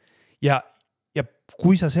 Ja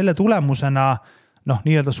kui sa selle tulemusena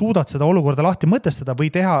nii-öelda suudad seda olukorda lahti mõtestada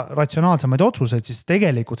või teha ratsionaalsemaid otsuseid, siis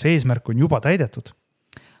tegelikult see eesmärk on juba täidetud.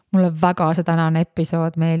 Mulle väga see tänane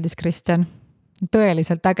episood meeldis, Kristjan.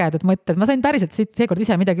 Tõeliselt ägedad mõtted. Ma sain päriselt seekord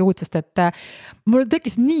ise midagi uut, sest et mul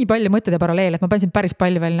tekkis nii palju mõtted ja paralleele, et ma panin päris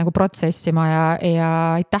palju veel nagu protsessima ja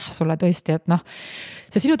aitäh sulle tõesti, et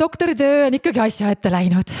see sinu doktoritöö on ikkagi asja ette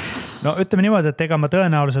läinud. No ütleme niimoodi, et ega ma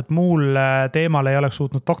tõenäoliselt muul teemal ei oleks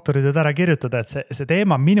suutnud doktoritööd ära kirjutada, et see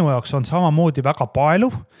teema minu jaoks on samamoodi väga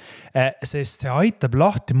paeluv, sest see aitab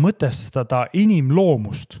lahti mõtestada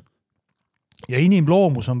inimloomust. Ja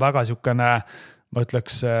inimloomus on väga siukene, ma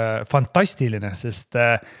ütleks, fantastiline, sest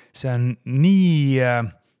see on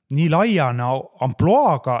nii laiane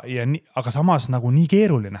ampluaaga, aga samas nagu nii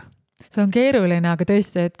keeruline. See on keeruline, aga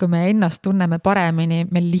tõesti, et kui me ennast tunneme paremini,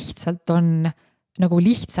 meil lihtsalt on nagu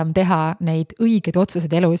lihtsam teha neid õigeid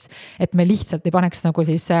otsuseid elus, et me lihtsalt ei paneks nagu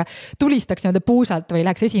siis tulistaks nii-öelda puusalt või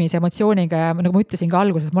läheks esimese emotsiooniga ja nagu ma ütlesin ka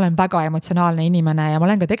alguses, ma olen väga emotsionaalne inimene ja ma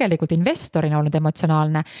olen ka tegelikult investorina olnud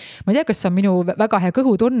emotsionaalne. Ma ei tea, kas see on minu väga hea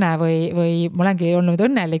kõhutunne või ma olengi olnud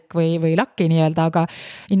õnnelik või laki nii-öelda, aga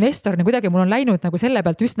investorina kuidagi mul on läinud nagu selle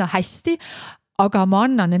pealt üsna hästi. aga ma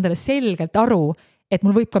annan endale selgelt aru, et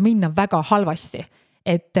mul võib ka minna väga halvasti.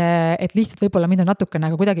 Et lihtsalt võib-olla mind on natukene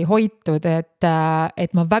kuidagi hoitud,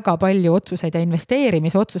 et ma väga palju otsuseid ja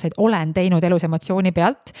investeerimisotsuseid olen teinud elus emotsiooni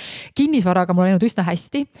pealt. Kinnisvaraga mul on läinud üsna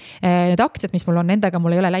hästi. Need aktsiad, mis mul on, nendega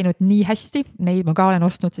mul ei ole läinud nii hästi. Neid ma ka olen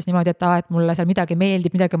ostnud siis niimoodi, et mulle seal midagi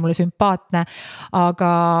meeldib, midagi mulle sümpaatne.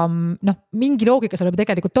 Aga mingi loogika seal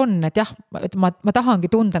tegelikult on, et jah, et ma tahangi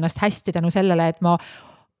tunda ennast hästi tänu sellele, et ma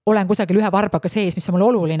olen kusagil ühe varbaga sees, mis on mulle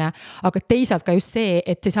oluline, aga teisalt ka just see,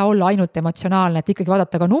 et ei saa olla ainult emotsionaalne, et ikkagi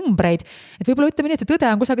vaadata ka numbreid, et võib-olla ütleme nii, et see tõde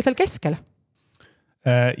on kusagil seal keskel.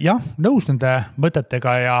 Jah, nõus nende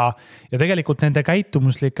mõtetega ja tegelikult nende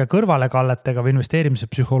käitumuslike kõrvalekalletega või investeerimise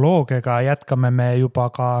psühholoogiaga jätkame me juba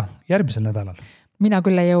ka järgmisel nädalal. Mina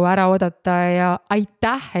küll ei jõua ära oodata ja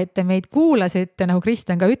aitäh, et te meid kuulasite, nagu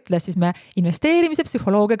Kristjan ka ütles, siis me investeerimise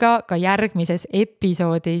psühholoogiaga ka järgmises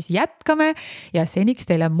episoodis jätkame ja seniks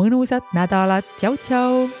teile mõnusat nädalat. Tšau,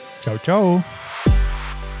 tšau! Tšau, tšau!